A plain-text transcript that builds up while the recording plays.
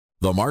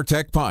The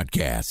Martech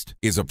Podcast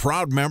is a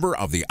proud member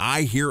of the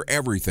I Hear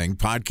Everything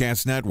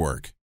Podcast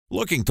Network.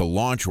 Looking to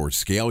launch or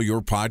scale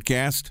your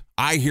podcast?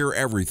 I Hear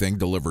Everything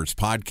delivers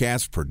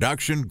podcast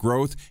production,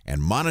 growth,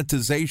 and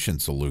monetization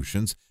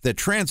solutions that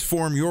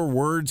transform your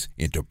words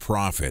into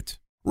profit.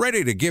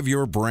 Ready to give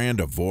your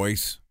brand a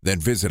voice? Then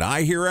visit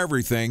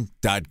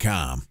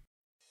iheareverything.com.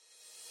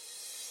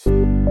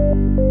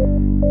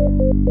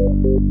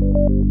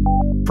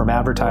 From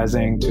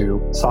advertising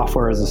to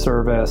software as a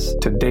service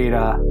to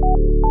data.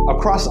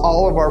 Across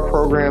all of our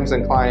programs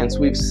and clients,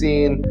 we've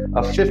seen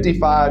a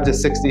 55 to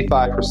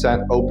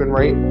 65% open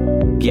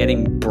rate.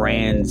 Getting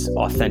brands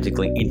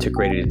authentically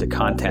integrated into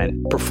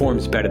content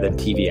performs better than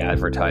TV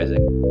advertising.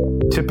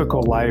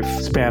 Typical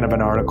lifespan of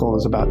an article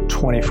is about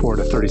 24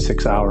 to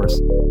 36 hours.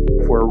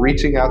 If we're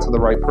reaching out to the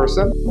right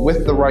person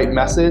with the right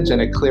message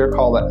and a clear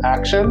call to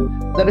action,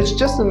 then it's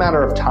just a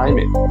matter of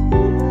timing.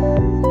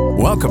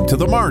 Welcome to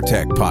the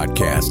Martech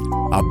Podcast,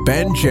 a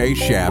Ben J.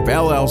 Schaap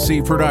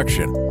LLC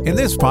production. In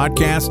this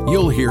podcast,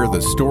 you'll hear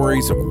the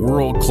stories of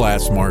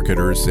world-class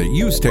marketers that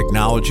use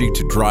technology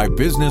to drive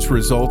business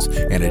results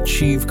and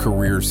achieve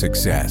career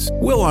success.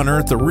 We'll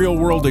unearth the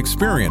real-world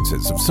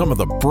experiences of some of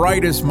the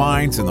brightest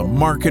minds in the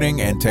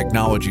marketing and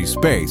technology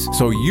space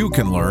so you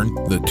can learn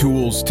the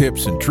tools,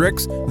 tips, and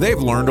tricks they've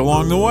learned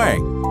along the way.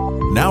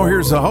 Now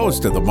here's the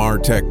host of the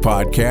Martech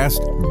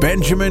Podcast,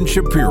 Benjamin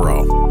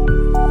Shapiro.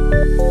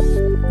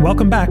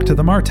 Welcome back to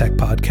the Martech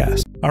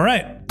Podcast. All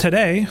right,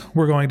 today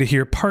we're going to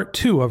hear part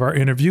 2 of our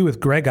interview with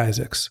Greg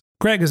Isaacs.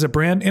 Greg is a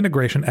brand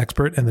integration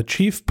expert and the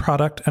Chief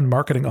Product and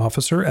Marketing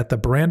Officer at the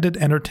Branded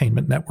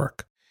Entertainment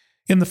Network.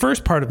 In the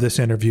first part of this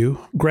interview,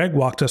 Greg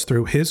walked us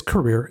through his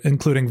career,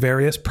 including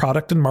various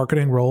product and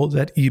marketing roles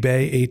at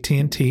eBay,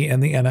 AT&T,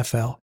 and the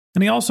NFL.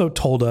 And he also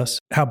told us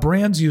how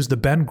brands use the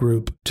Ben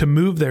Group to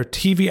move their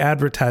TV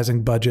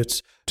advertising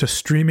budgets to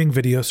streaming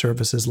video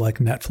services like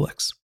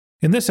Netflix.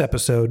 In this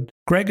episode,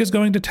 Greg is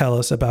going to tell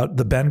us about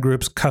the Ben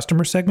Group's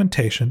customer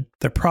segmentation,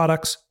 their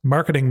products,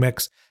 marketing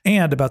mix,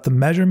 and about the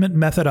measurement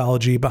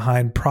methodology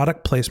behind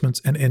product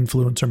placements and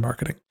influencer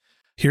marketing.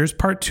 Here's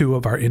part 2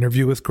 of our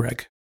interview with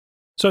Greg.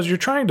 So as you're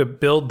trying to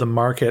build the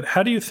market,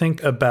 how do you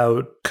think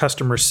about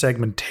customer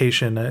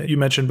segmentation? You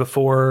mentioned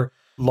before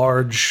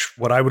large,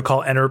 what I would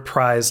call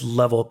enterprise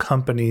level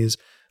companies.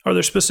 Are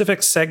there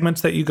specific segments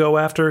that you go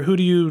after? Who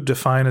do you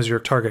define as your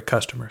target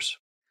customers?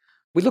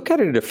 We look at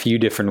it in a few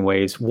different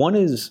ways. One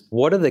is,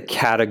 what are the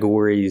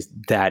categories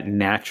that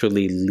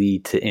naturally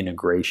lead to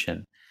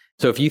integration?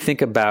 So if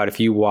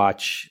you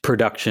watch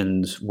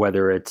productions,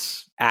 whether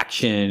it's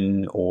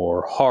action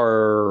or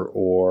horror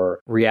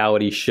or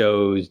reality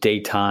shows,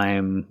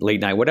 daytime,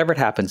 late night, whatever it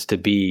happens to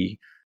be,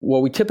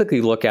 what we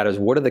typically look at is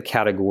what are the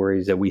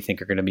categories that we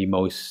think are going to be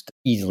most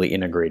easily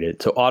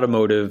integrated. So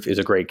automotive is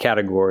a great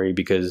category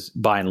because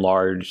by and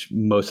large,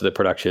 most of the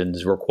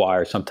productions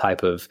require some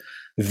type of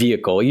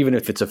vehicle, even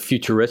if it's a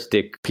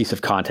futuristic piece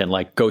of content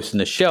like Ghost in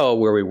the Shell,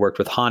 where we worked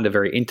with Honda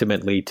very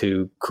intimately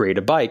to create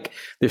a bike,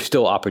 there's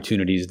still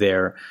opportunities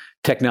there.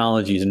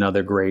 Technology is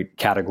another great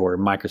category.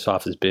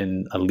 Microsoft has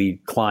been a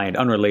lead client,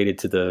 unrelated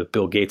to the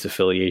Bill Gates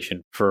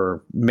affiliation,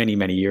 for many,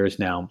 many years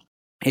now.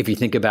 If you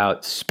think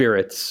about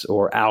spirits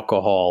or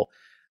alcohol,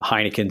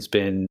 Heineken's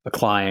been a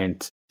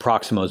client,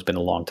 Proximo's been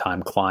a long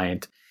time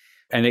client.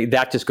 And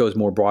that just goes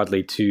more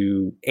broadly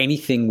to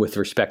anything with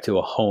respect to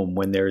a home.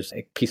 When there's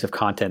a piece of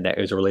content that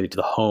is related to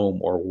the home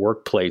or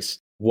workplace,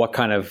 what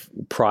kind of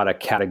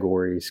product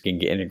categories can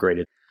get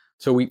integrated?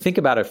 So we think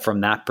about it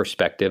from that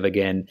perspective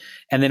again.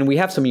 And then we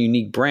have some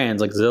unique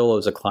brands, like Zillow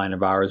is a client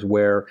of ours,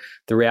 where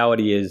the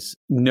reality is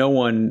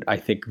I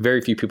think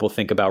very few people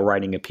think about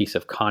writing a piece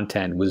of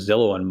content with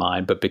Zillow in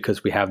mind, but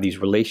because we have these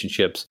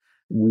relationships,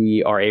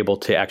 we are able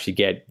to actually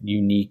get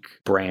unique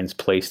brands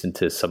placed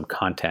into some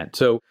content.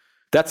 So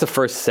that's the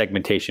first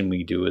segmentation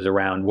we do, is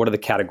around what are the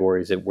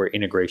categories where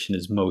integration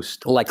is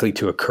most likely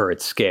to occur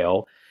at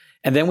scale.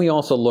 And then we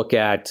also look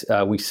at,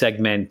 we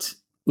segment,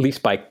 at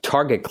least by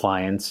target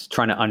clients,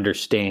 trying to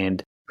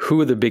understand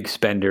who are the big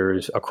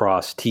spenders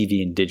across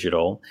TV and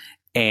digital.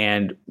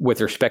 And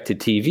with respect to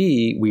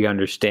TV, we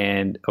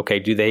understand, okay,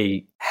 do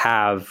they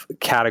have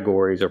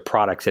categories or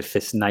products that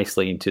fit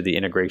nicely into the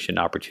integration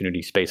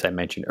opportunity space I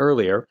mentioned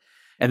earlier?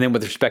 And then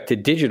with respect to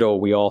digital,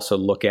 we also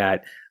look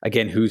at,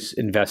 again, who's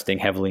investing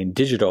heavily in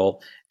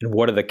digital and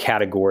what are the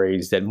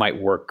categories that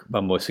might work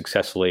most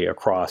successfully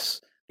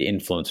across the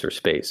influencer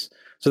space.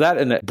 So that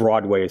in a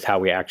broad way is how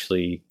we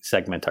actually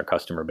segment our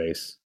customer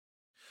base.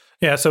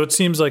 Yeah, so it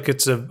seems like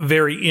it's a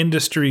very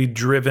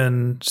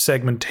industry-driven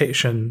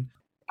segmentation.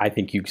 I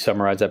think you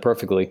summarized that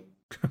perfectly.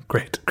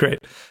 Great.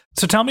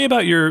 So tell me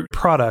about your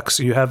products.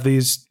 You have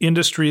these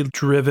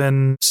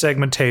industry-driven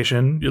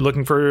segmentation. You're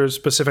looking for a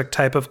specific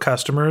type of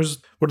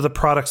customers. What are the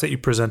products that you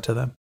present to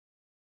them?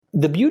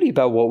 The beauty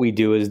about what we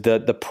do is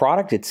the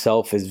product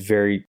itself is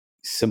very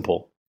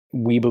simple.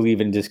 We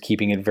believe in just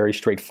keeping it very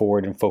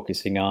straightforward and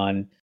focusing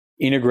on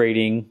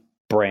integrating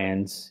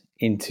brands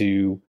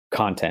into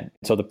content.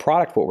 So the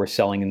product, what we're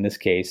selling in this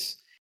case,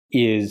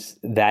 is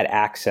that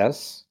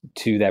access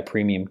to that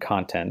premium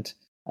content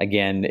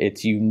Again,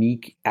 it's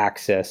unique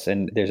access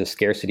and there's a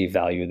scarcity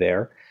value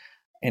there.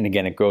 And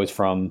again, it goes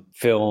from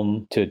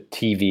film to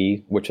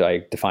TV, which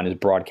I define as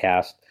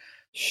broadcast,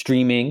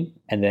 streaming,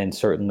 and then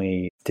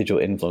certainly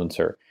digital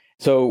influencer.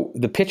 So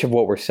the pitch of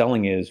what we're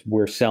selling is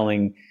we're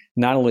selling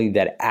not only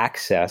that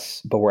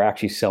access, but we're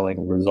actually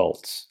selling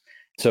results.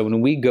 So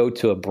when we go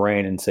to a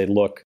brand and say,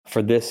 look,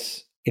 for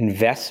this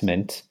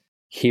investment,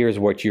 here's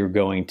what you're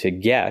going to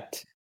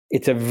get,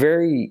 it's a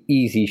very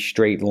easy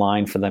straight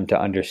line for them to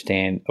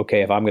understand,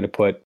 okay, if I'm going to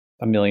put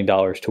 $1 million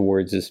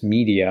towards this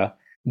media,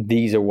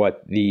 these are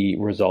what the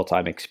results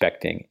I'm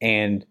expecting.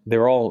 And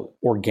they're all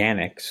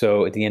organic.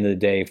 So at the end of the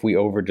day, if we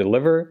over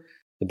deliver,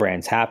 the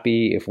brand's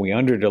happy. If we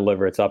under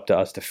deliver, it's up to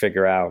us to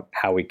figure out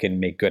how we can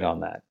make good on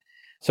that.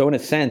 So in a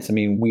sense, I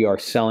mean, we are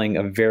selling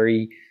a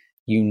very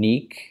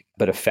unique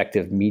but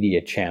effective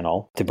media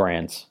channel to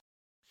brands.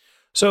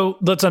 So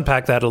let's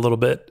unpack that a little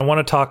bit. I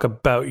want to talk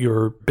about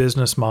your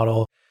business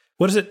model.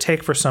 What does it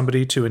take for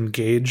somebody to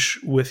engage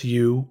with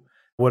you?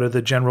 What are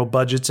the general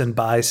budgets and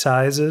buy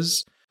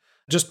sizes?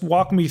 Just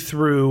walk me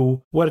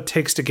through what it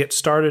takes to get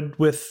started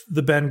with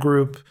the Ben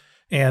Group,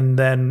 and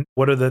then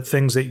what are the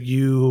things that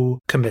you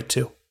commit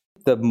to?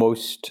 The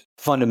most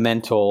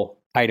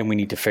fundamental item we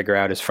need to figure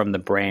out is from the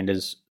brand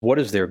is what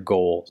is their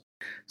goal?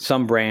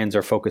 Some brands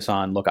are focused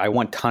on, look, I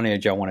want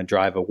tonnage, I want to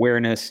drive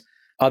awareness.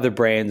 Other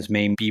brands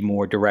may be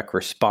more direct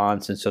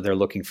response, and so they're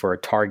looking for a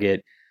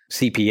target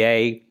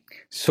CPA.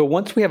 So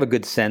once we have a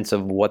good sense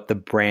of what the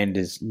brand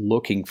is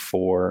looking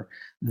for,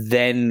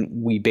 then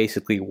we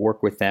basically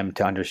work with them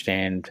to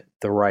understand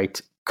the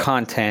right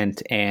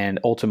content and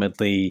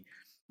ultimately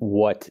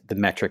what the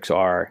metrics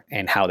are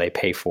and how they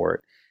pay for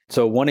it.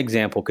 So one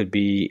example could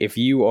be if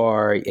you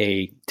are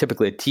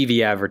typically a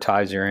TV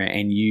advertiser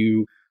and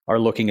you are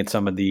looking at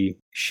some of the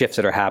shifts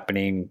that are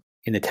happening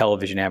in the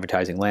television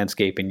advertising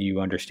landscape and you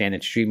understand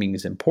that streaming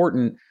is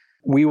important,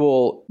 we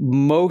will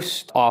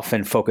most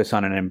often focus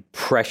on an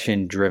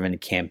impression-driven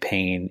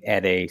campaign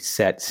at a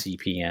set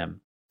CPM.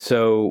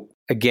 So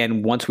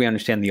again, once we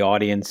understand the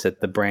audience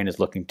that the brand is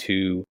looking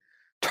to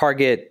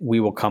target, we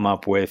will come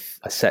up with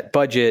a set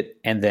budget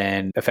and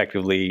then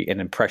effectively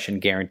an impression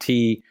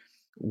guarantee,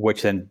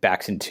 which then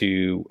backs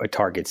into a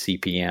target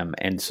CPM.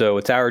 And so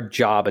it's our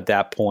job at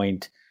that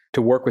point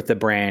to work with the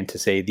brand to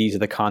say, these are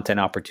the content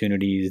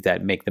opportunities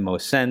that make the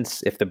most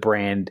sense. If the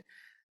brand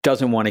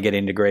doesn't want to get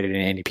integrated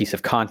in any piece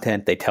of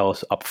content, they tell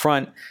us up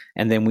front,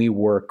 and then we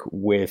work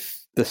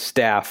with the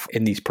staff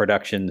in these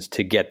productions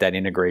to get that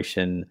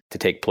integration to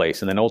take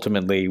place. And then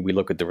ultimately, we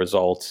look at the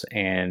results,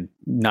 and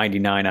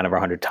 99 out of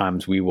 100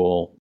 times, we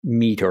will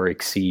meet or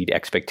exceed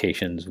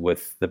expectations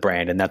with the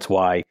brand. And that's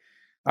why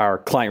our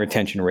client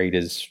retention rate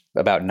is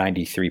about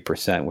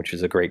 93%, which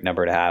is a great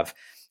number to have.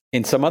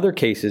 In some other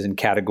cases and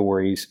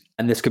categories,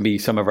 and this could be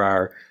some of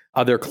our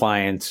other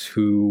clients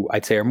who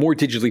I'd say are more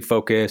digitally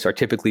focused, are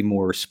typically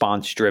more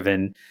response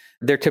driven.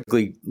 They're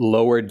typically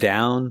lower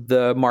down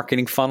the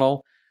marketing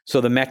funnel.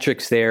 So the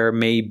metrics there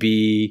may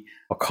be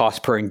a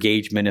cost per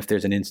engagement if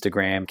there's an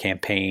Instagram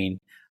campaign.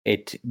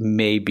 It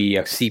may be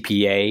a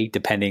CPA,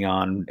 depending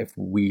on if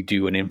we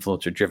do an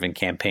influencer driven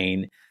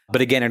campaign.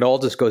 But again, it all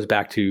just goes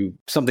back to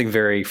something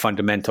very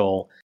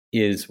fundamental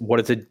is what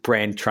is the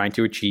brand trying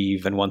to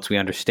achieve? And once we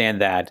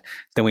understand that,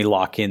 then we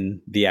lock in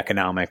the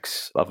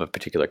economics of a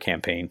particular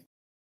campaign.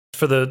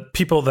 For the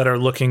people that are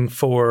looking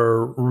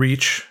for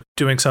reach,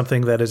 doing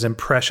something that is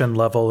impression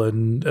level,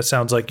 and it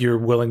sounds like you're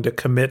willing to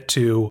commit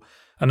to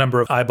a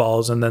number of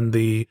eyeballs, and then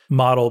the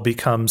model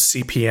becomes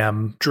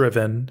CPM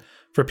driven.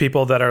 For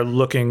people that are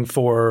looking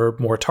for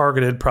more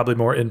targeted, probably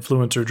more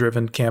influencer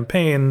driven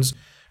campaigns,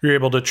 you're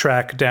able to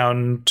track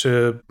down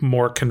to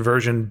more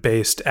conversion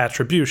based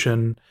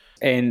attribution.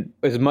 And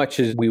as much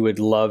as we would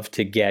love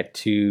to get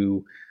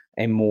to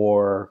a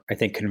more, I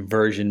think,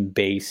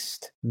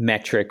 conversion-based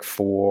metric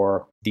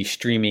for the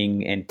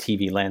streaming and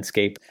TV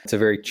landscape, it's a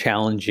very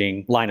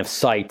challenging line of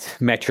sight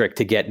metric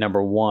to get,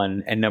 number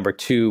one. And number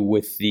two,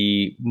 with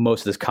the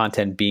most of this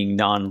content being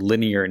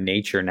non-linear in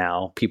nature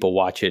now, people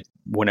watch it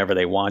whenever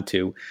they want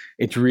to.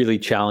 It's really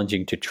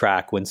challenging to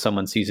track when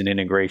someone sees an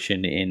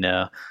integration in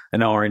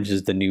an Orange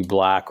is the New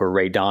Black or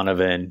Ray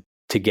Donovan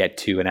to get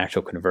to an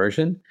actual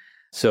conversion.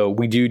 So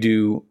we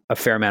do a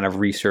fair amount of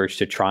research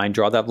to try and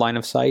draw that line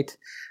of sight,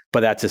 but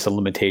that's just a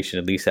limitation,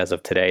 at least as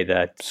of today,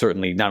 that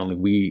certainly not only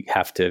we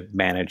have to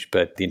manage,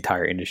 but the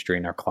entire industry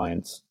and our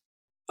clients.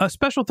 A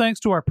special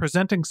thanks to our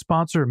presenting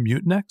sponsor,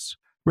 Mutinex.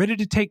 Ready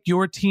to take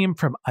your team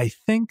from I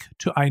think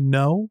to I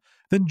know?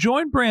 Then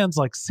join brands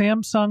like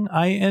Samsung,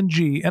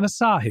 ING, and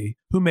Asahi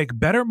who make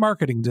better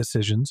marketing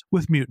decisions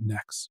with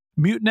Mutinex.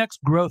 Mutinex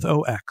Growth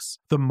OX,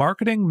 the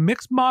marketing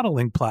mix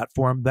modeling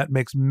platform that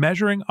makes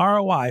measuring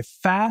ROI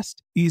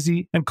fast,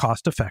 easy, and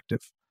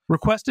cost-effective.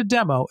 Request a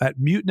demo at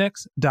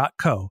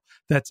mutinex.co.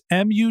 That's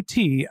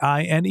MUTINEX.co.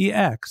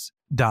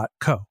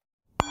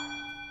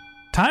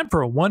 Time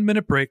for a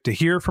 1-minute break to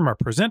hear from our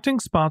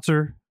presenting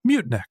sponsor,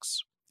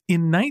 Mutinex.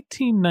 In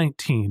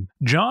 1919,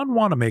 John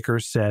Wanamaker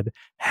said,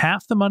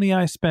 "Half the money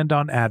I spend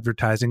on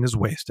advertising is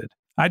wasted.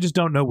 I just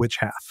don't know which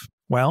half."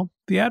 Well,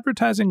 the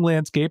advertising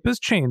landscape has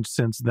changed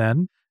since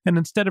then, and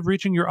instead of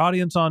reaching your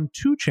audience on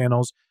 2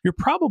 channels, you're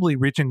probably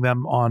reaching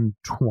them on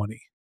 20.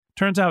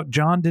 Turns out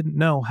John didn't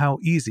know how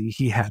easy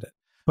he had it.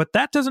 But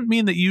that doesn't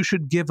mean that you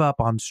should give up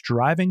on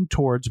striving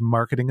towards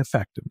marketing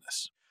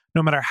effectiveness.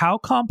 No matter how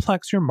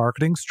complex your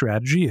marketing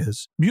strategy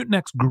is,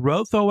 Mutinex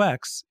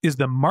GrowthOS is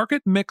the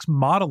market mix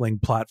modeling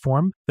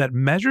platform that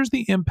measures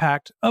the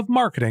impact of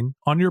marketing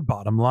on your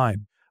bottom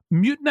line.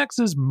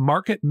 Mutinex's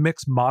market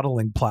mix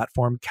modeling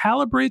platform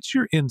calibrates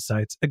your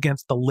insights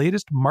against the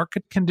latest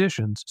market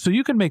conditions so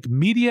you can make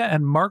media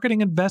and marketing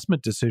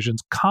investment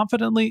decisions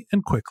confidently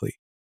and quickly.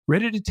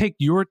 Ready to take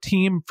your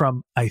team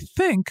from I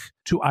think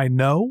to I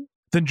know?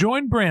 Then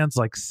join brands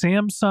like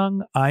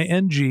Samsung,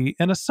 ING,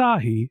 and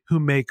Asahi who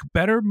make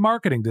better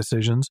marketing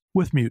decisions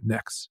with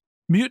Mutinex.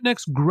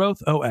 Mutinex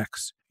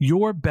GrowthOS.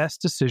 Your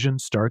best decision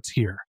starts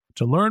here.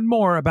 To learn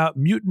more about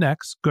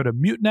Mutinex, go to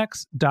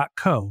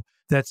mutinex.co.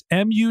 That's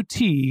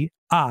MUTINEX.co.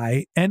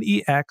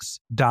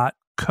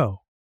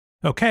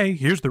 Okay,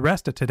 here's the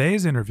rest of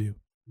today's interview.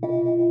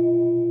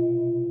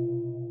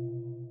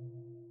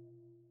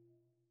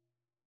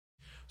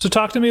 So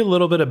talk to me a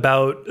little bit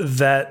about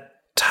that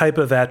type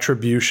of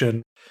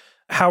attribution.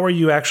 How are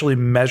you actually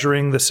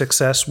measuring the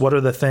success? What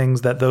are the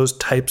things that those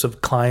types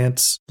of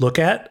clients look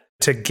at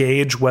to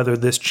gauge whether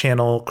this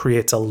channel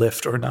creates a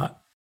lift or not?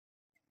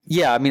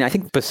 Yeah, I mean, I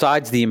think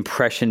besides the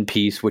impression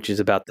piece, which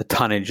is about the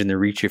tonnage and the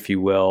reach, if you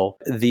will,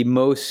 the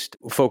most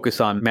focus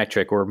on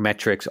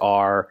metrics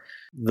are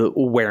the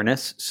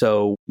awareness.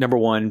 So number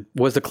one,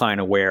 was the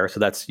client aware? So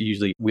that's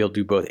usually, we'll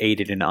do both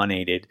aided and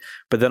unaided.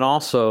 But then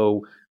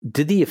also,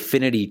 did the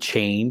affinity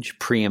change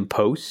pre and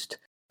post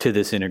to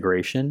this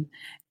integration?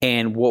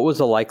 And what was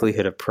the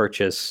likelihood of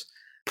purchase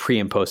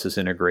pre and post this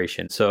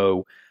integration?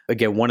 So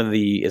again, one of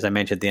the, as I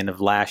mentioned at the end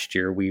of last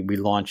year, we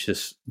launched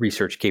this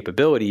research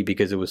capability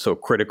because it was so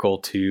critical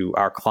to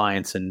our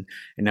clients and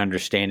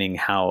understanding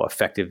how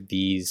effective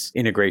these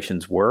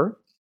integrations were.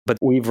 But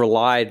we've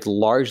relied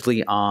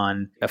largely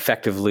on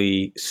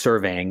effectively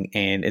surveying.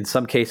 And in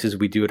some cases,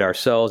 we do it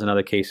ourselves. In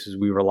other cases,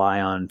 we rely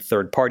on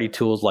third-party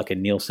tools like a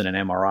Nielsen and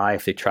MRI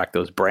if they track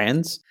those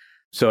brands.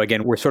 So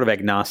again, we're sort of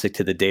agnostic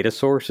to the data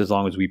source as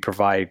long as we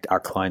provide our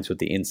clients with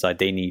the insight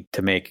they need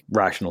to make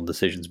rational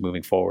decisions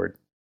moving forward.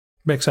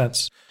 Makes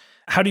sense.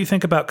 How do you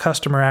think about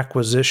customer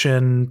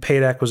acquisition,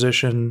 paid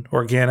acquisition,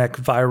 organic,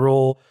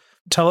 viral?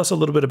 Tell us a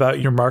little bit about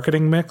your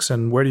marketing mix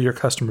and where do your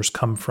customers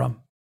come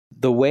from?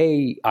 The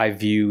way I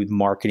view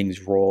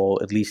marketing's role,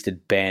 at least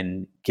at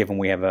Ben, given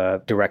we have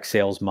a direct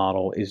sales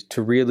model, is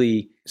to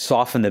really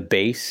soften the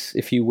base,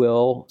 if you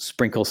will,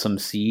 sprinkle some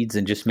seeds,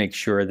 and just make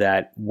sure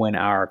that when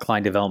our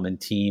client development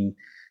team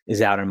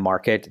is out in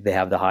market, they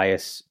have the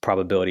highest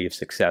probability of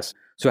success.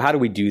 So how do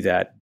we do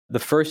that? The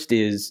first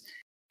is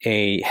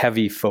a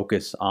heavy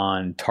focus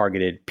on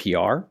targeted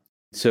PR.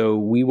 So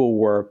we will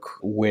work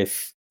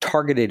with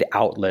targeted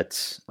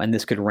outlets, and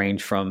this could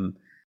range from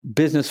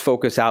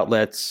business-focused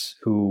outlets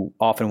who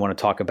often want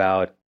to talk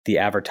about the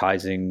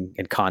advertising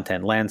and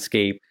content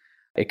landscape.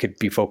 It could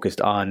be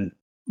focused on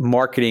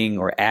marketing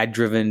or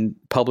ad-driven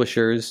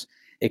publishers.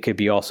 It could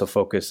be also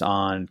focused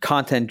on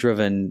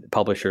content-driven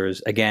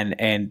publishers. Again,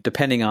 and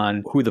depending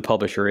on who the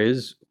publisher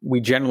is,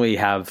 we generally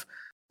have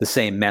the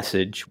same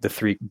message, the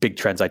 3 big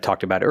trends I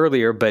talked about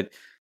earlier, but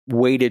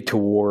weighted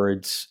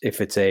towards, if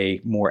it's a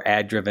more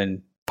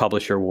ad-driven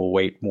publisher, will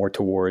weight more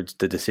towards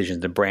the decisions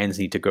the brands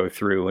need to go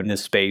through in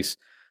this space,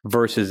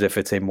 versus if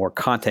it's a more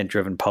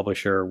content-driven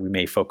publisher, we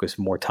may focus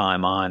more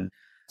time on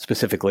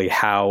specifically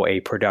how a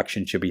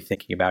production should be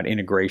thinking about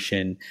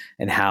integration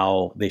and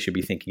how they should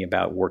be thinking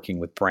about working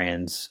with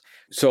brands.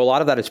 So a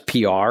lot of that is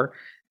PR,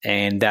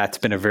 and that's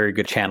been a very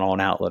good channel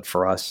and outlet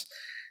for us.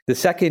 The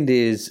second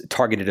is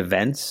targeted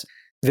events.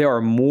 There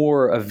are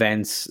more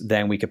events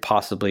than we could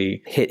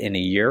possibly hit in a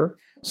year.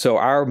 So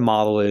our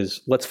model is,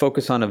 let's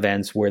focus on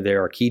events where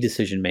there are key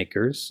decision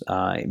makers,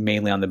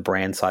 mainly on the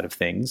brand side of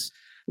things.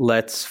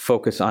 Let's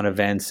focus on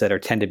events that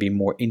tend to be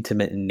more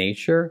intimate in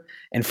nature,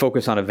 and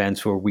focus on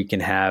events where we can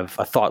have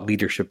a thought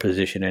leadership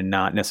position and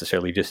not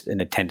necessarily just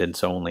an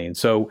attendance only. And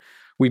so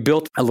we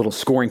built a little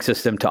scoring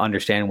system to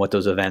understand what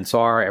those events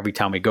are. Every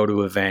time we go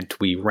to an event,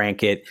 we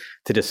rank it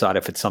to decide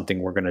if it's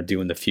something we're going to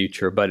do in the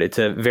future. But it's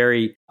a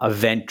very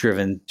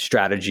event-driven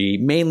strategy,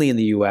 mainly in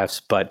the US,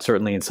 but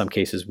certainly in some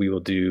cases we will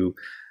do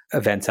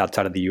events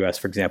outside of the US.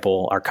 For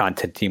example, our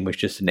content team was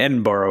just in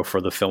Edinburgh for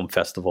the film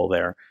festival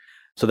there.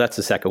 So that's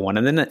the second one.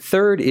 And then the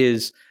third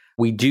is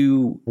we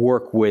do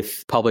work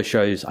with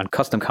publishers on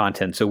custom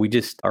content. So we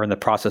just are in the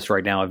process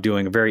right now of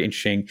doing a very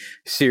interesting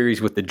series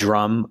with The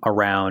Drum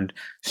around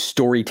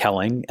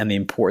storytelling and the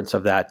importance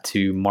of that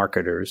to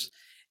marketers.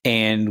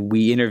 And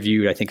we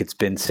interviewed, I think it's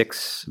been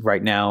 6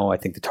 right now. I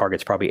think the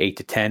target's probably 8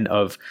 to 10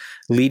 of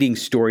leading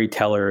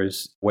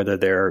storytellers, whether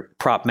they're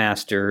prop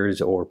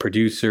masters or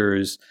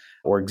producers,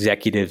 or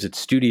executives at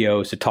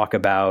studios to talk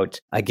about,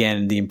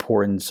 again, the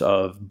importance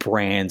of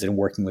brands and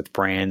working with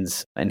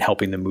brands and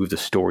helping them move the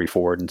story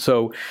forward. And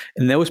so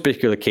in those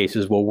particular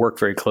cases, we'll work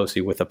very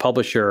closely with a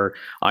publisher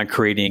on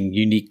creating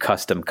unique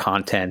custom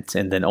content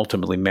and then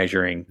ultimately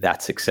measuring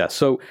that success.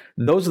 So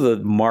those are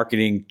the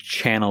marketing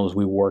channels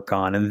we work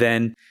on. And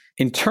then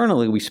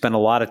internally, we spend a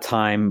lot of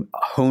time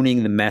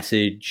honing the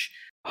message,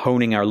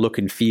 honing our look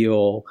and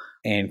feel,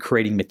 and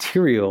creating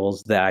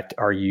materials that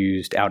are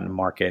used out in the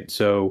market.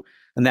 So,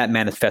 and that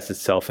manifests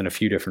itself in a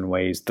few different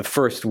ways. The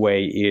first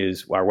way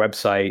is our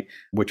website,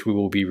 which we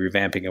will be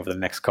revamping over the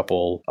next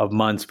couple of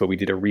months, but we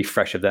did a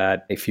refresh of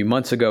that a few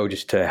months ago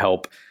just to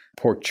help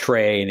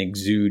portray and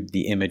exude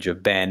the image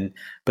of Ben,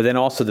 but then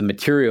also the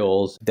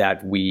materials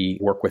that we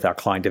work with our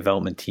client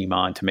development team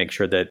on to make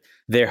sure that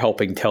they're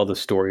helping tell the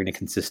story in a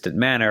consistent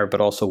manner, but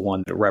also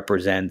one that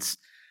represents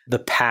the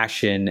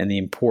passion and the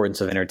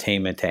importance of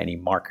entertainment to any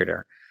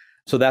marketer.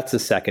 So that's the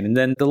second. And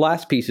then the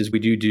last piece is we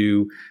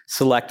do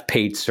select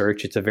paid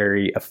search. It's a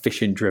very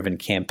efficient driven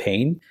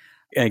campaign,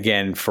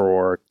 again,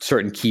 for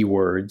certain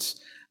keywords.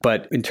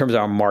 But in terms of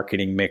our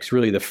marketing mix,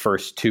 really the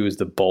first two is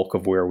the bulk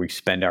of where we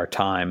spend our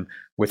time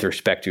with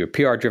respect to a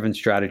PR-driven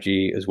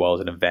strategy as well as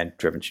an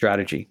event-driven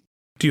strategy.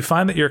 Do you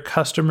find that your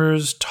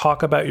customers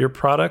talk about your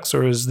products,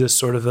 or is this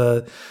sort of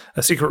a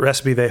secret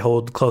recipe they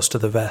hold close to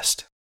the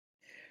vest?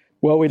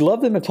 Well, we'd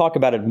love them to talk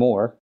about it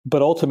more,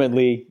 but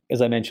ultimately,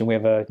 as I mentioned, we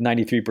have a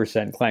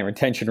 93% client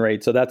retention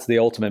rate, so that's the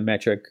ultimate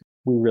metric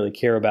we really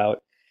care about.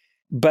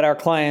 But our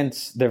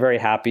clients, they're very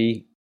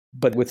happy,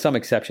 but with some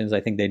exceptions, I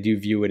think they do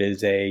view it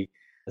as a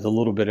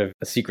little bit of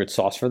a secret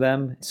sauce for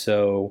them.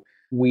 So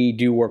we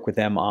do work with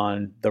them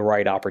on the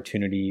right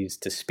opportunities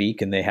to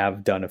speak, and they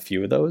have done a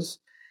few of those.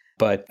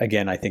 But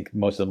again, I think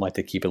most of them like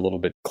to keep it a little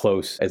bit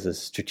close as a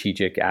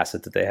strategic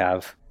asset that they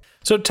have.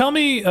 So tell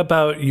me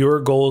about your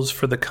goals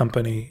for the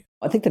company.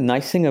 I think the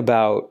nice thing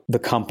about the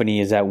company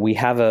is that we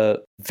have a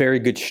very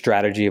good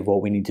strategy of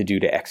what we need to do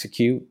to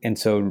execute. And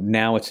so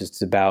now it's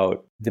just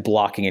about the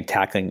blocking and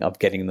tackling of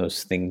getting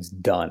those things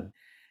done.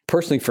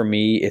 Personally, for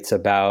me, it's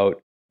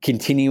about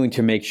continuing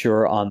to make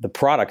sure on the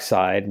product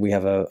side, we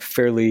have a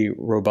fairly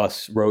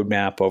robust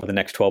roadmap over the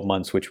next 12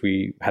 months, which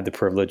we had the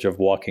privilege of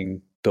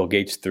walking Bill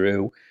Gates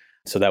through.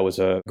 So that was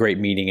a great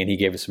meeting, and he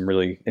gave us some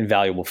really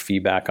invaluable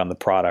feedback on the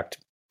product.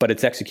 But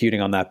it's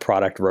executing on that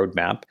product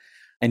roadmap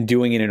and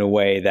doing it in a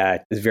way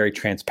that is very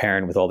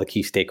transparent with all the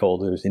key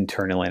stakeholders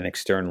internally and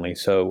externally.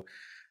 So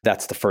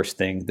that's the first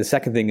thing. The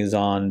second thing is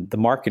on the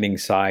marketing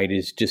side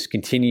is just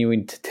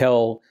continuing to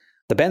tell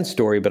the Ben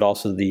story, but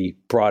also the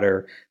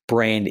broader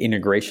brand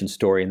integration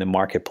story in the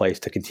marketplace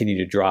to continue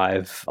to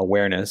drive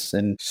awareness.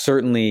 And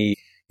certainly,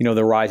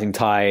 the rising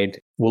tide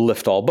will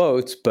lift all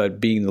boats, but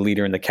being the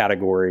leader in the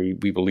category,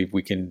 we believe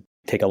we can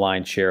take a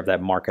lion's share of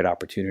that market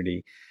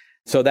opportunity.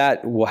 So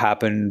that will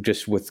happen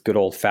just with good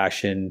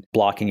old-fashioned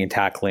blocking and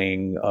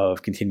tackling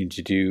of continuing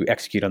to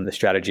execute on the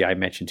strategy I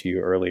mentioned to you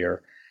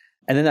earlier.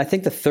 And then I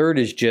think the third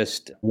is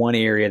just one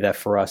area that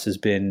for us has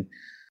been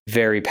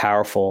very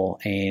powerful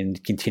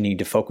and continuing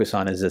to focus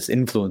on is this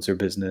influencer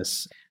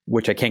business,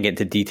 which I can't get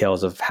into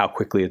details of how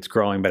quickly it's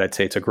growing, but I'd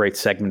say it's a great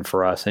segment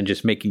for us, and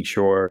just making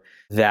sure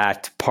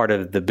that part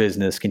of the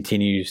business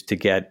continues to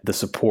get the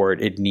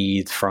support it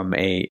needs from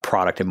a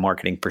product and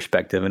marketing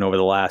perspective. And over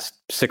the last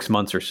 6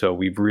 months or so,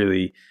 we've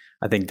really,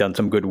 I think, done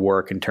some good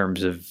work in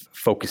terms of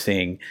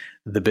focusing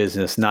the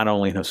business, not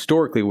only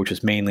historically, which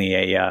is mainly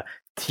a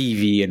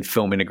TV and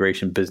film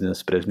integration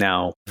business, but is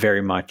now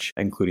very much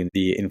including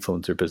the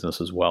influencer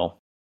business as well.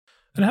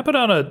 And how about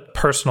on a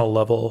personal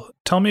level?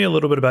 Tell me a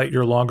little bit about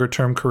your longer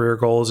term career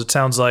goals. It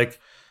sounds like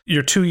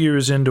you're 2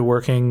 years into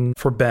working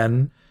for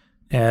Ben,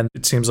 and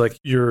it seems like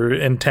your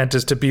intent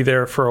is to be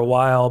there for a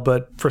while.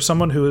 But for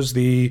someone who is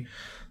the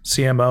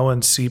CMO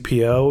and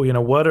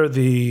CPO, what are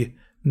the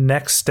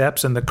next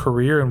steps in the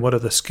career, and what are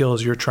the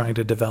skills you're trying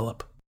to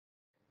develop?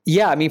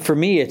 Yeah, for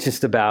me, it's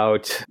just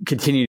about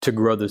continuing to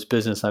grow this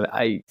business.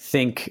 I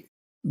think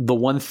the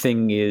one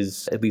thing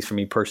is, at least for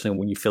me personally,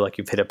 when you feel like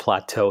you've hit a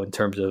plateau in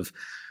terms of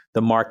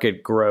the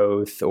market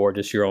growth or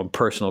just your own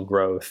personal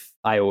growth,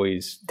 I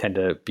always tend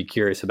to be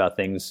curious about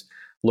things,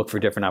 look for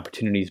different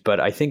opportunities.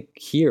 But I think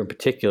here in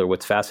particular,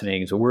 what's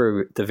fascinating is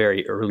we're at the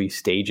very early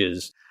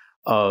stages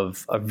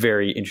of a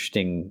very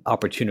interesting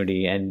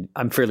opportunity. And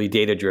I'm fairly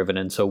data driven.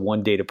 And so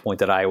one data point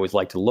that I always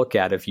like to look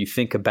at, if you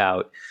think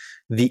about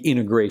the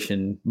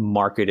integration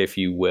market, if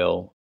you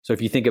will. So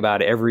if you think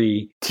about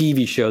every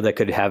TV show that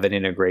could have an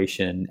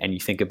integration, and you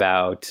think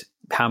about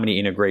how many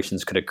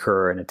integrations could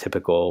occur in a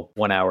typical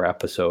 1 hour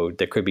episode,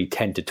 there could be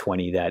 10 to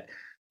 20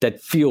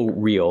 that feel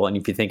real. And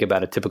if you think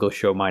about a typical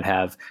show might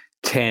have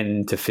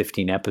 10 to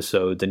 15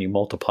 episodes, and you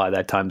multiply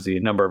that times the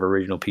number of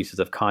original pieces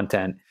of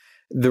content,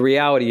 the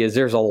reality is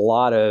there's a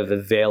lot of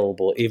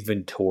available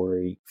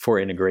inventory for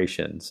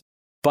integrations.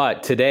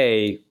 But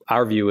today,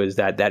 our view is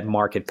that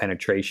market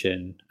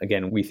penetration,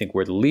 again, we think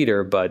we're the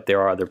leader, but there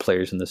are other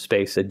players in the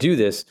space that do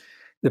this,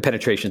 the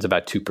penetration is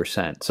about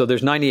 2%. So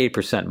there's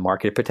 98%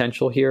 market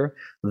potential here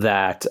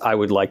that I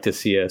would like to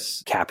see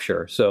us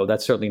capture. So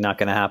that's certainly not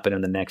going to happen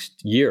in the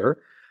next year,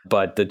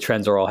 but the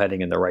trends are all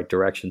heading in the right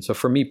direction. So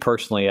for me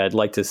personally, I'd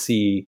like to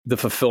see the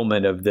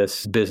fulfillment of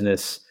this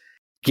business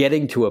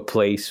getting to a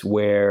place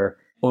where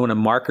when a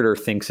marketer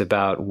thinks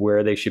about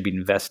where they should be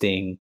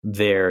investing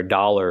their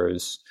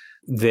dollars,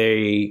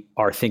 they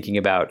are thinking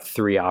about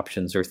three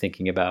options. They're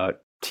thinking about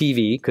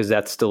TV, because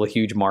that's still a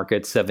huge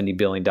market, $70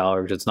 billion.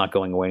 It's not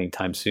going away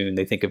anytime soon.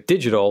 They think of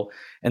digital.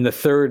 And the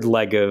third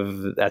leg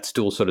of that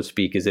stool, so to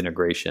speak, is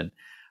integration.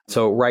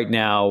 So right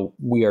now,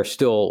 we are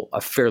still a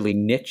fairly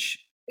niche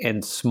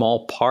and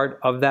small part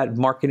of that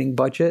marketing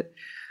budget.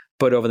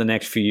 But over the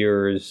next few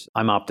years,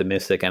 I'm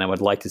optimistic, and I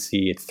would like to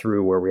see it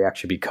through where we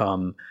actually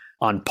become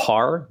on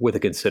par with a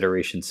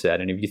consideration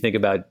set. And if you think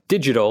about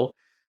digital,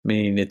 I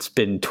mean, it's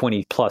been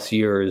 20 plus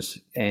years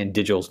and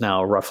digital's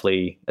now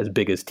roughly as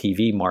big as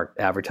TV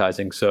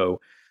advertising. So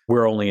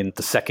we're only in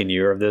the second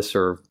year of this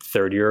or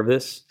third year of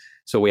this.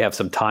 So we have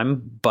some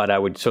time, but I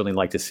would certainly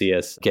like to see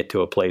us get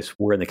to a place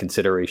where we're in the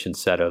consideration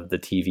set of the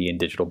TV and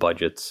digital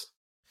budgets.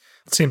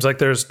 It seems like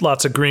there's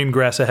lots of green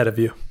grass ahead of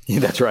you. Yeah,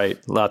 that's right.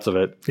 Lots of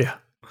it. Yeah.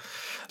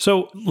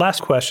 So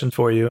last question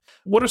for you.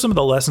 What are some of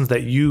the lessons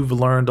that you've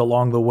learned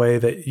along the way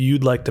that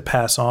you'd like to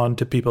pass on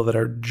to people that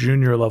are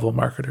junior level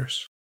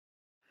marketers?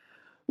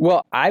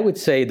 Well, I would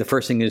say the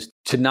first thing is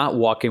to not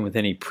walk in with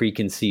any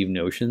preconceived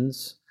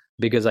notions,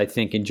 because I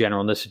think in general,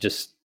 and this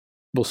just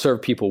will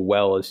serve people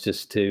well, is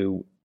just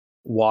to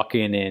walk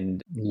in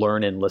and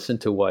learn and listen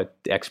to what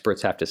the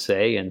experts have to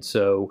say. And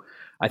so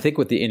I think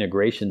with the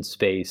integration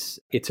space,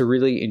 it's a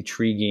really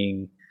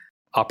intriguing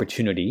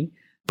opportunity.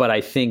 But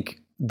I think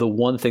the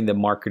one thing that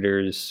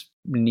marketers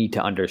need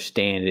to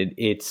understand,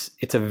 it's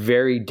a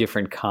very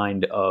different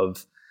kind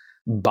of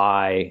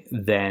buy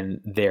than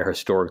they're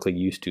historically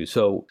used to.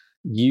 So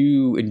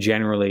you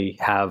generally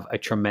have a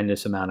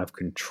tremendous amount of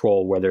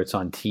control, whether it's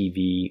on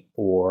TV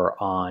or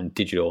on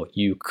digital.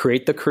 You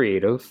create the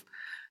creative,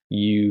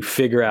 you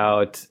figure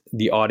out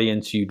the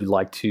audience you'd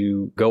like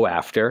to go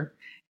after,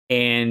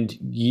 and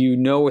you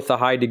know with a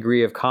high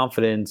degree of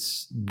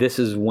confidence, this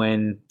is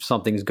when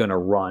something's going to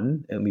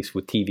run, at least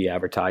with TV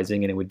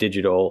advertising. And with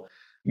digital,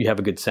 you have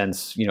a good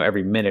sense,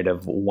 every minute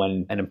of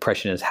when an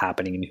impression is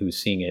happening and who's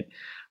seeing it.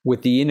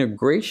 With the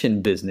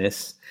integration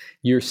business,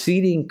 you're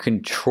ceding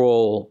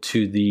control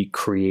to the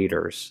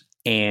creators,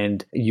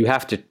 and you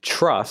have to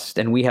trust.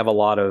 And we have a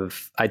lot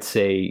of, I'd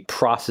say,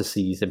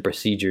 processes and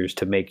procedures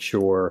to make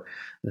sure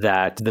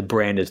that the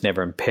brand is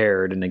never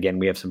impaired. And again,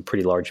 we have some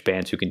pretty large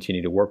brands who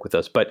continue to work with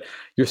us, but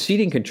you're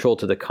ceding control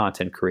to the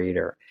content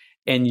creator,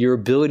 and your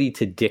ability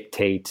to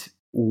dictate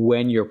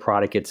when your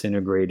product gets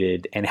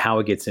integrated and how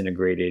it gets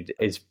integrated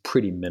is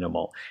pretty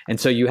minimal.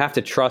 And so you have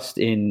to trust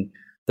in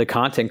the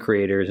content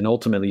creators, and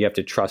ultimately you have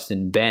to trust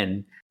in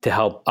Ben to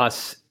help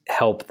us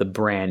help the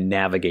brand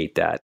navigate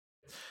that.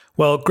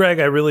 Well, Greg,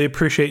 I really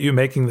appreciate you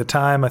making the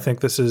time. I think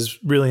this is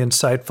really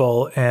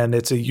insightful, and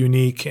it's a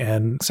unique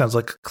and sounds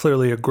like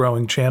clearly a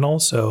growing channel.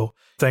 So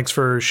thanks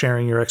for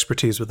sharing your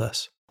expertise with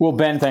us. Well,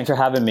 Ben, thanks for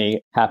having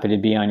me. Happy to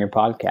be on your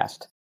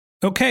podcast.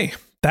 Okay,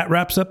 that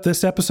wraps up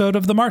this episode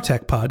of the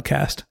MarTech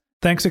Podcast.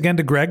 Thanks again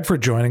to Greg for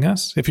joining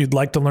us. If you'd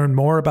like to learn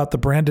more about the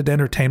Branded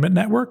Entertainment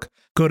Network,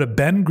 go to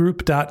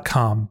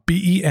bengroup.com,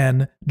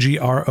 BENGROUP.com.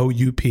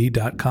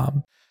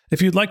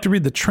 If you'd like to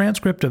read the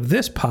transcript of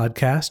this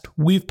podcast,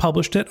 we've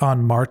published it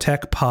on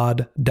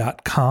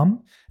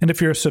martechpod.com. And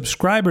if you're a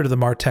subscriber to the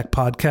MarTech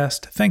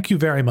Podcast, thank you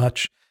very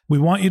much. We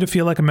want you to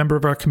feel like a member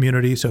of our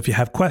community, so if you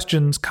have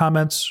questions,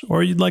 comments,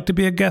 or you'd like to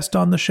be a guest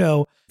on the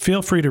show,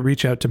 feel free to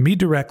reach out to me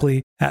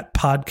directly at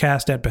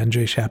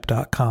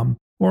podcast@benjshap.com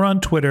or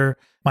on Twitter.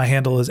 My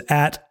handle is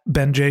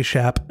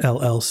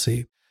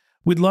 @BenJShapLLC.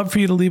 We'd love for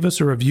you to leave us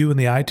a review in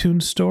the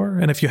iTunes store.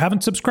 And if you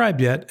haven't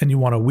subscribed yet and you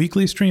want a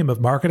weekly stream of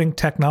marketing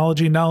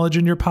technology knowledge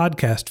in your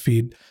podcast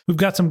feed, we've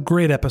got some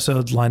great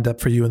episodes lined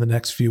up for you in the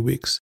next few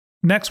weeks.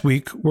 Next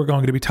week, we're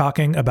going to be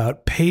talking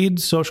about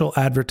paid social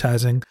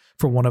advertising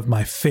for one of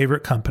my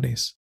favorite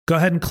companies. Go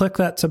ahead and click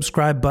that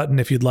subscribe button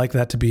if you'd like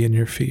that to be in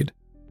your feed.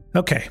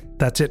 Okay,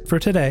 that's it for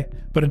today.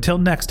 But until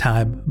next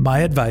time, my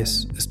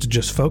advice is to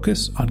just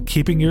focus on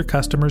keeping your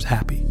customers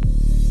happy.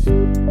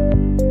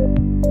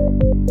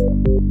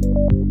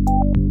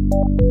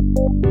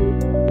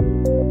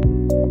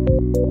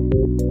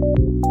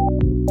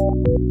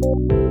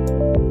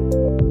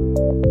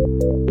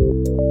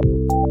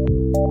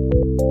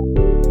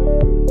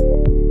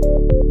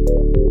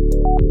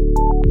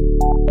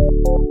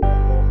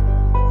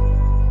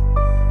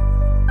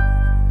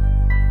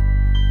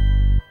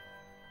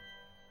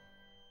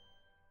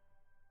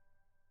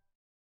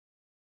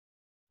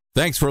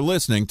 Thanks for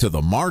listening to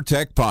the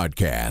MarTech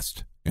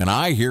Podcast, an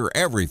I Hear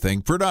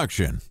Everything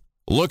production.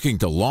 Looking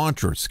to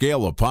launch or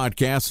scale a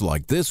podcast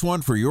like this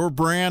one for your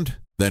brand?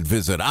 Then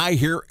visit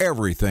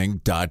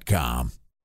iheareverything.com.